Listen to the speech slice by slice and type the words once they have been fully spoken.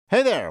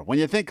Hey there, when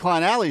you think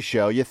Klein Alley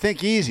Show, you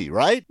think easy,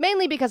 right?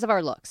 Mainly because of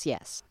our looks,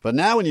 yes. But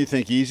now when you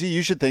think easy,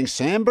 you should think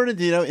San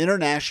Bernardino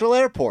International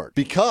Airport.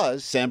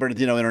 Because San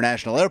Bernardino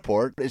International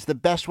Airport is the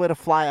best way to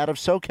fly out of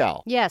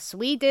SoCal. Yes,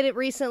 we did it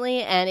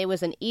recently, and it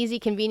was an easy,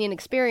 convenient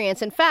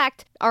experience. In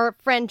fact, our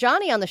friend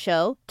Johnny on the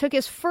show took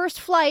his first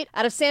flight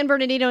out of San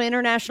Bernardino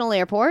International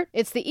Airport.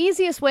 It's the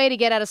easiest way to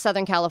get out of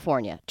Southern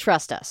California.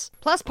 Trust us.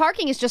 Plus,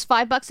 parking is just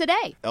 $5 a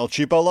day. El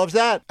Cheapo loves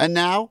that. And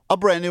now, a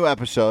brand new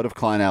episode of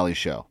Klein Alley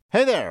Show.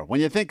 Hey there, when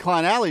you think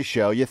Klein Alley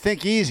Show, you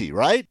think easy,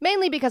 right?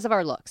 Mainly because of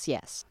our looks,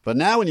 yes. But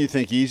now when you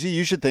think easy,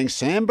 you should think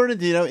San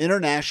Bernardino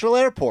International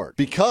Airport.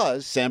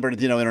 Because San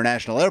Bernardino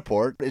International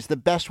Airport is the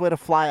best way to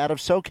fly out of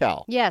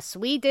SoCal. Yes,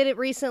 we did it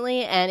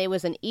recently, and it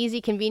was an easy,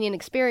 convenient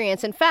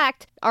experience. In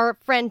fact, our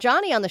friend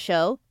Johnny on the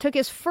show took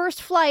his first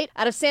flight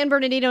out of San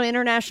Bernardino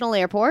International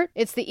Airport.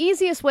 It's the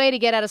easiest way to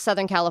get out of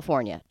Southern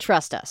California.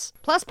 Trust us.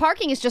 Plus,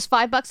 parking is just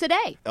 $5 a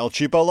day. El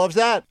Cheapo loves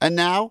that. And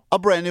now, a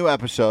brand new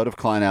episode of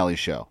Klein Alley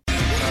Show.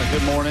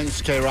 Good morning,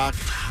 it's K-Rock.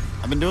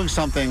 I've been doing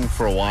something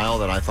for a while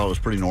that I thought was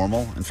pretty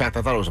normal. In fact,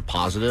 I thought it was a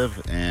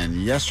positive, and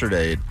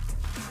yesterday it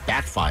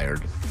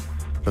backfired.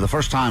 For the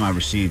first time, I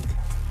received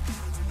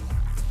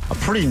a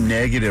pretty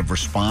negative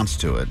response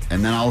to it.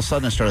 And then all of a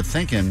sudden I started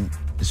thinking,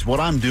 is what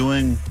I'm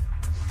doing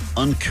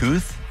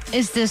uncouth?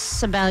 Is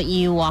this about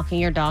you walking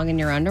your dog in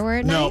your underwear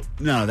at night?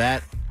 No,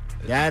 that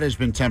has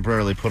been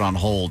temporarily put on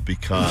hold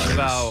because... It's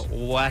about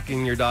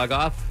whacking your dog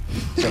off?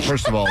 So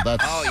first of all,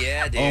 that's... Oh,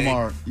 yeah, dude.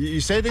 Omar, you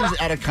say things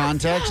out of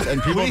context,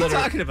 and people What are you that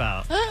are... talking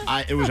about?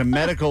 It was a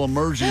medical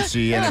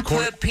emergency, and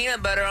Put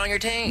peanut butter on your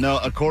tank. No,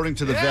 according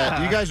to the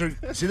vet, you guys are...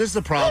 See, this is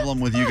the problem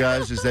with you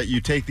guys, is that you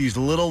take these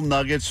little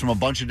nuggets from a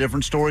bunch of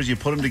different stories, you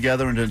put them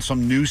together into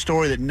some news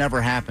story that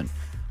never happened.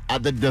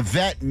 The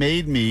vet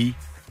made me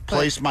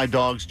place my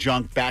dog's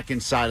junk back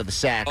inside of the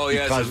sack. Oh,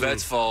 yeah, it's the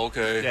vet's fault.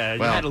 Okay. Yeah, you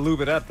Well, had to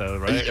lube it up, though,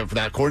 right?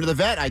 According to the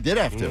vet, I did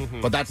have to.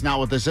 But that's not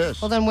what this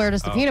is. Well, then where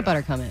does the peanut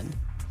butter come in?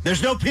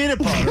 There's no peanut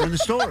butter in the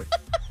story.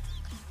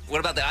 What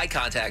about the eye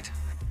contact?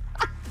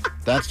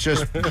 That's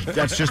just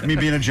me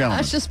being a gentleman.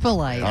 That's just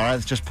polite. All right,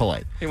 it's just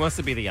polite. He wants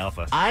to be the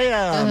alpha.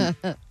 I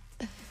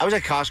was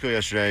at Costco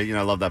yesterday. You know,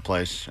 I love that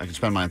place. I could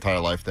spend my entire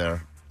life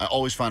there. I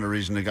always find a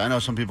reason to go. I know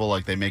some people,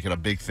 like, they make it a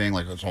big thing,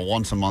 like it's a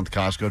once-a-month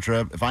Costco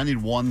trip. If I need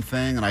one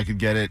thing and I could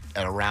get it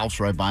at a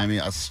Ralph's right by me,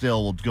 I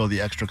still will go the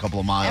extra couple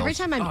of miles. Every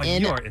time I'm Oh,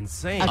 in you are a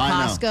insane.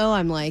 Costco,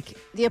 I'm like,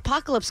 the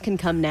apocalypse can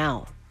come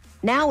now.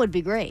 Now would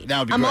be great. Now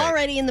would be I'm great.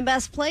 already in the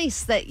best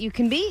place that you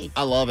can be.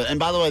 I love it. And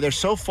by the way, they're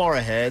so far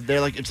ahead.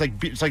 They're like it's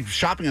like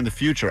shopping in the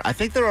future. I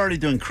think they're already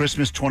doing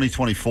Christmas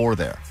 2024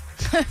 there.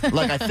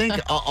 Like, I think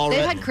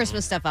already. They've had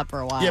Christmas stuff up for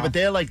a while. Yeah, but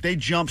they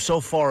jump so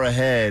far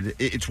ahead.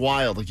 It's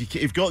wild. Like, good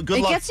it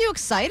luck. gets you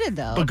excited,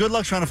 though. But good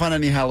luck trying to find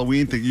any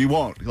Halloween thing. You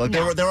won't. Like,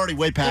 No. they're already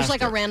way past. There's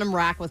like it. a random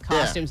rack with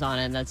costumes on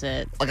it, and that's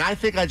it. Like, I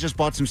think I just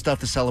bought some stuff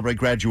to celebrate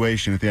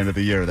graduation at the end of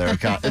the year there.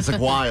 It's like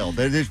wild.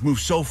 They just move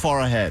so far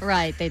ahead.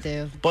 Right, they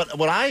do. But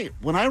when I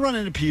run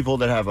into people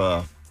that have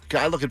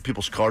I look at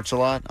people's carts a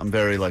lot. I'm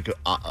very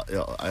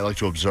I like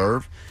to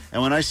observe.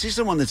 And when I see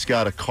someone that's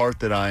got a cart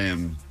that I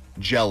am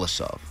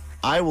jealous of,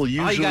 I will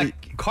usually... you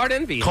got cart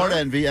envy. Cart huh?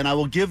 envy, and I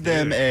will give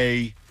them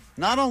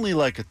not only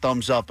like a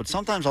thumbs up, but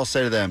sometimes I'll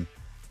say to them,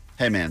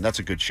 hey man, that's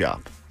a good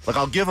shop. Like,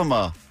 I'll give them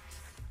a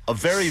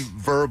very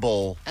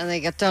verbal... And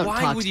they go, don't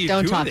Why talk, would you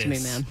don't do talk this? to me,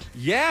 man.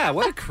 Yeah,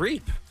 what a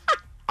creep.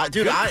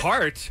 Dude, Good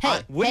cart.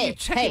 Hey, what are you hey,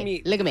 checking hey,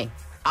 me? look at me.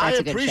 I That's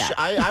a good appreciate... shot.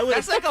 I would...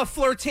 That's like a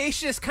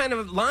flirtatious kind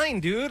of line,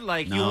 dude.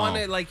 Like, you No. want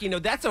to,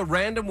 that's a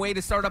random way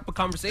to start up a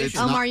conversation. It's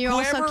not- Omar, you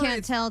also Whoever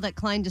can't is- tell that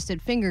Klein just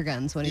did finger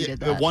guns when he did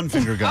that. one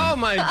finger gun. Oh,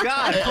 my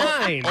God,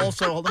 fine.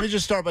 Also, let me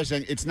just start by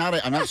saying it's not.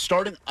 I'm not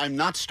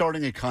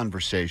starting a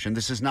conversation.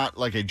 This is not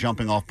like a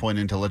jumping off point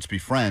into let's be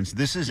friends.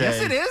 This is Yes,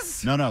 it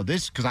is. No,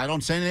 this because I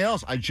don't say anything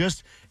else. I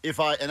just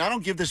I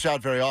don't give this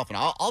out very often.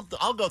 I'll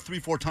go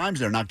 3-4 times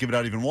there, not give it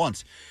out even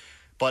once.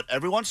 But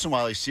every once in a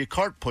while, I see a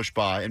cart push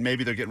by, and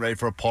maybe they're getting ready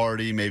for a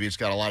party. Maybe it's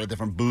got a lot of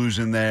different booze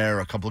in there,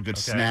 a couple of good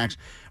snacks,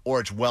 or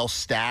it's well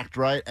stacked,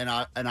 right? And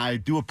I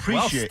do Well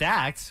appreciate.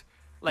 stacked.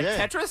 Like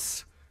Yeah.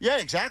 Tetris? Yeah,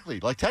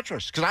 exactly, like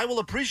Tetris. Because I will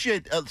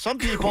appreciate some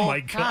people. Oh, my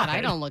God. God, I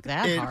don't look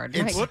that hard.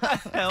 it's- My What the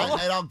hell?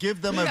 And I'll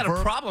give them You got a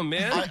verbal. problem,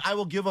 man. I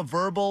will give a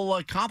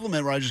verbal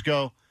compliment where I just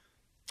go,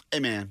 "Hey,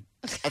 man,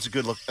 that's a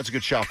good look. That's a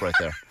good shop right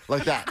there,"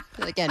 like that.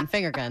 Again,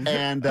 finger gun.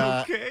 And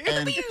Okay.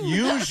 and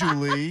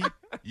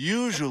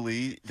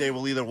usually they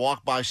will either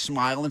walk by,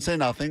 smile, and say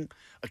nothing.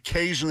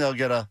 Occasionally, I'll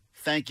get a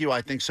thank you.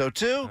 I think so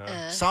too.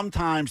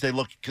 Sometimes they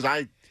look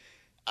because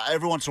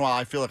every once in a while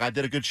I feel like I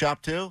did a good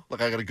shop too.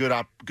 Like I got a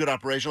good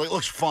operation. Like, it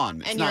looks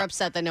fun. And you're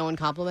upset that no one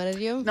complimented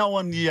you? No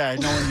one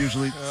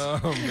usually.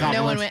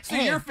 No one went, So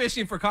hey. you're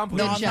fishing for No,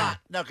 compliments. I'm not.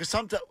 No, because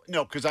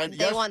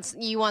sometimes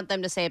You want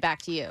them to say it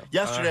back to you.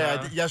 Yesterday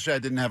I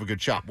didn't have a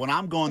good shop. When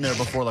I'm going there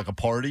before like a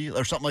party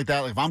or something like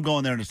that, like if I'm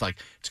going there and it's going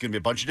to be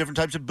a bunch of different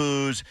types of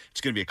booze,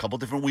 it's going to be a couple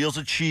different wheels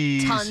of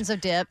cheese, Tons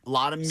of dip. a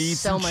lot of meats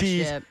So and much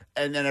cheese. dip.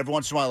 and then every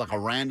once in a while, like a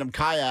random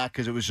kayak,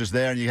 because it was just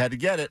there and you had to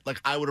get it,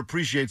 like I would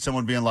appreciate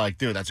someone being like,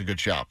 dude, that's a good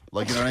shop.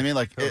 Like, you know what I mean?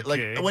 Like, Okay.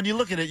 like when you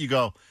look at it, you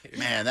go,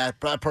 man, that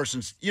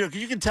person's, you know,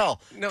 because you can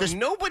tell. No,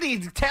 nobody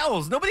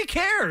tells. Nobody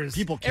cares.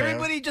 People care.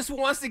 Everybody just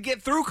wants to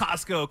get through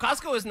Costco.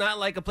 Costco is not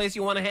like a place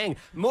you want to hang.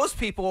 Most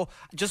people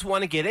just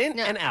want to get in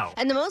and out.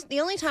 And the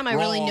only time I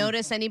really Wrong.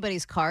 notice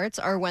anybody's carts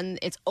are when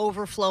it's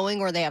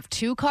overflowing or they have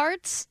two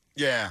carts.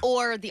 Yeah.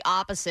 Or the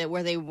opposite,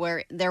 where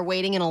they're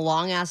waiting in a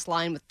long ass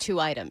line with two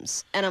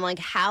items, and I'm like,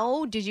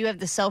 how did you have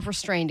the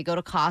self-restraint to go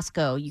to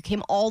Costco? You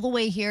came all the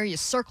way here, you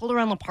circled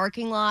around the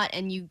parking lot,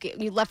 and you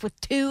left with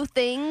two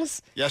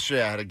things.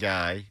 Yesterday, I had a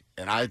guy,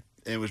 and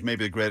it was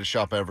maybe the greatest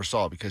shop I ever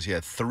saw because he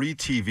had 3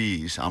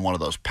 TVs on one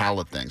of those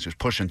pallet things. He was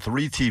pushing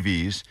 3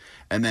 TVs,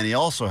 and then he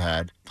also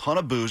had a ton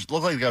of booze. It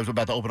looked like the guy was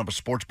about to open up a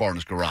sports bar in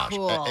his garage.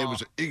 Cool. It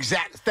was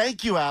exact.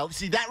 Thank you, Al.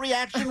 See, that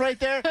reaction right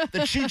there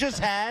that she just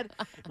had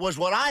was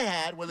what I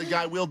had when the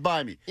guy wheeled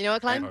by me. You know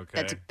what, Klein?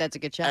 Okay. That's a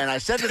good shot. And I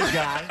said to the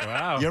guy,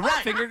 Wow. you're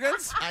right. Finger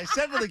guns? I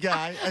said to the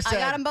guy, I I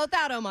got them both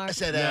out, Omar. I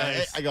said,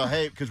 Nice. I go,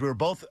 hey, because we were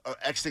both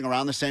exiting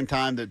around the same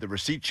time. The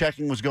receipt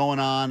checking was going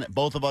on,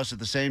 both of us at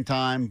the same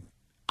time.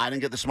 I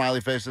didn't get the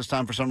smiley face this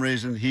time for some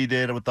reason. He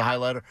did with the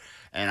highlighter.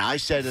 And I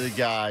said to the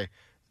guy,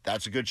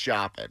 that's a good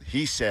shop. And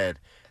he said,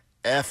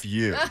 F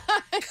you.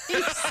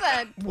 He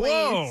said, please.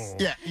 Whoa.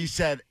 Yeah, he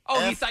said, Oh,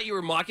 he F. thought you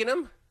were mocking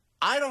him?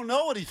 I don't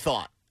know what he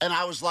thought. And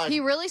I was like,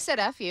 He really said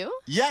F you?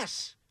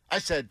 yes. I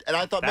said, and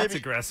I thought That's maybe.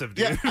 aggressive,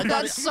 dude. Yeah, I thought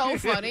That's so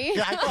funny.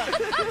 Yeah, I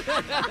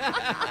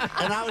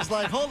thought. And I was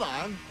like, hold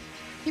on.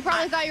 He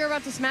probably thought you were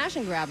about to smash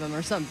and grab him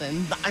or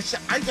something. I said,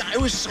 I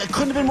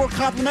couldn't have been more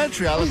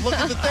complimentary. I was looking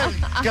at the thing.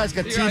 You guys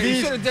got You're like, you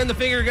should TVs. have done the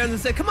finger guns and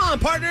said, come on,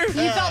 partner.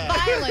 You felt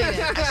violated.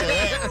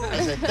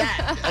 I said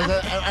that.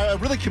 I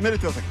really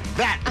committed to it. I was like,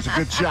 that is a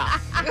good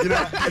shot. You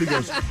know? And he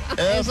goes,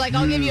 He was like,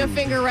 I'll give you a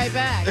finger right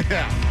back.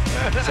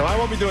 yeah. So I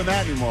won't be doing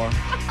that anymore.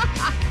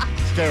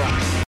 Stay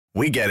around.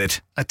 We get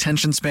it.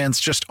 Attention spans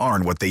just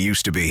aren't what they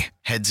used to be.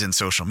 Heads in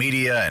social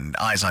media and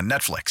eyes on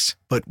Netflix.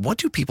 But what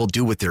do people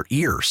do with their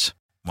ears?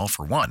 Well,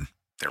 for one,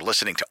 they're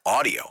listening to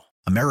audio.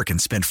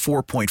 Americans spend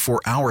 4.4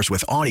 hours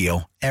with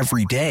audio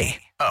every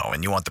day. Oh,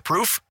 and you want the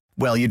proof?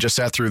 Well, you just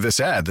sat through this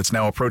ad that's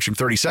now approaching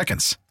 30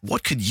 seconds.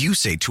 What could you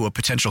say to a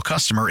potential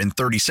customer in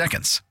 30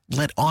 seconds?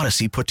 Let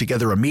Odyssey put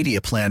together a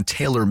media plan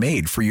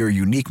tailor-made for your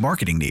unique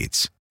marketing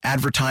needs.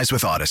 Advertise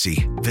with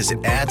Odyssey.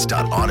 Visit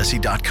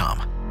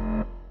ads.odyssey.com.